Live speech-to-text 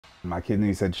My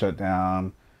kidneys had shut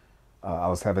down. I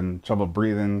was having trouble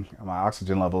breathing. My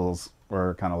oxygen levels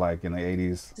were kind of like in the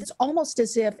 80s. It's almost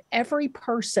as if every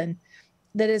person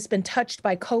that has been touched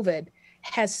by COVID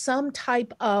has some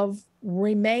type of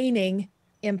remaining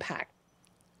impact.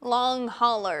 Long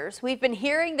haulers. We've been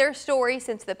hearing their stories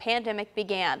since the pandemic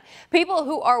began. People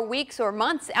who are weeks or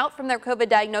months out from their COVID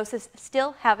diagnosis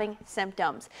still having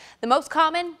symptoms. The most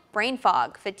common, brain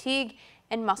fog, fatigue,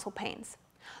 and muscle pains.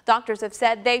 Doctors have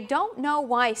said they don't know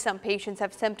why some patients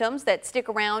have symptoms that stick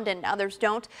around and others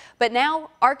don't, but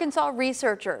now Arkansas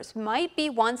researchers might be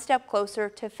one step closer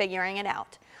to figuring it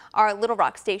out. Our Little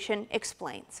Rock station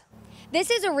explains. This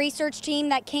is a research team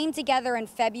that came together in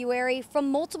February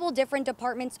from multiple different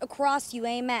departments across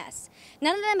UAMS.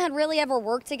 None of them had really ever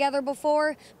worked together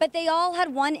before, but they all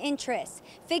had one interest,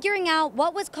 figuring out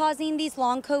what was causing these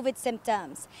long COVID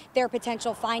symptoms. Their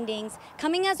potential findings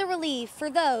coming as a relief for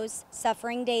those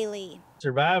suffering daily.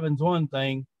 Surviving's one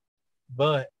thing,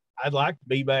 but I'd like to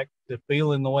be back to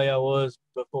feeling the way I was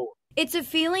before. It's a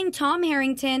feeling Tom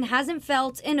Harrington hasn't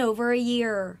felt in over a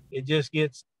year. It just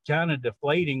gets kind of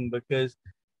deflating because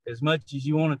as much as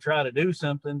you want to try to do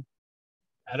something,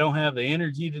 I don't have the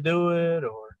energy to do it,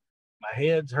 or my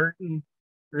head's hurting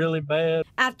really bad.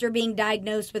 After being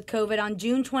diagnosed with COVID on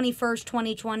June 21st,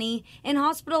 2020, and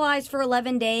hospitalized for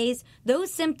 11 days,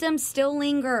 those symptoms still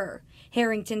linger.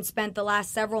 Harrington spent the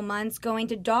last several months going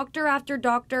to doctor after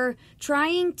doctor,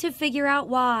 trying to figure out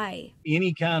why.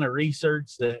 Any kind of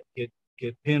research that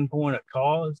could pinpoint a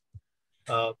cause,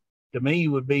 to me,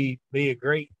 would be a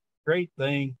great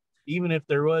thing, even if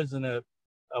there wasn't a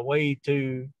way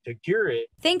to cure it.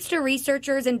 Thanks to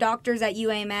researchers and doctors at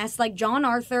UAMS like John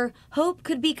Arthur, hope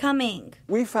could be coming.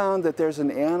 We found that there's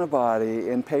an antibody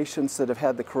in patients that have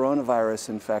had the coronavirus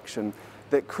infection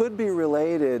that could be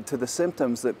related to the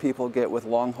symptoms that people get with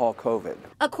long-haul COVID.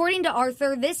 According to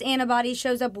Arthur, this antibody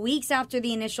shows up weeks after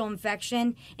the initial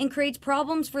infection and creates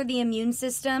problems for the immune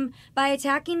system by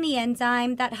attacking the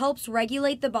enzyme that helps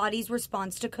regulate the body's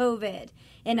response to COVID.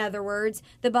 In other words,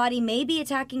 the body may be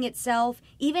attacking itself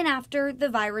even after the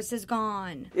virus is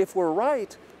gone. If we're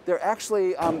right,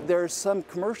 there's some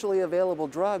commercially available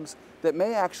drugs that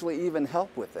may actually even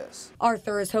help with this.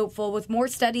 Arthur is hopeful with more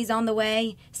studies on the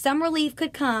way, some relief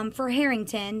could come for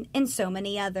Harrington and so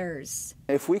many others.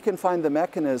 If we can find the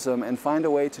mechanism and find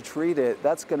a way to treat it,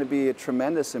 that's going to be a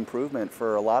tremendous improvement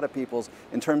for a lot of people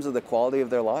in terms of the quality of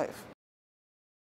their life.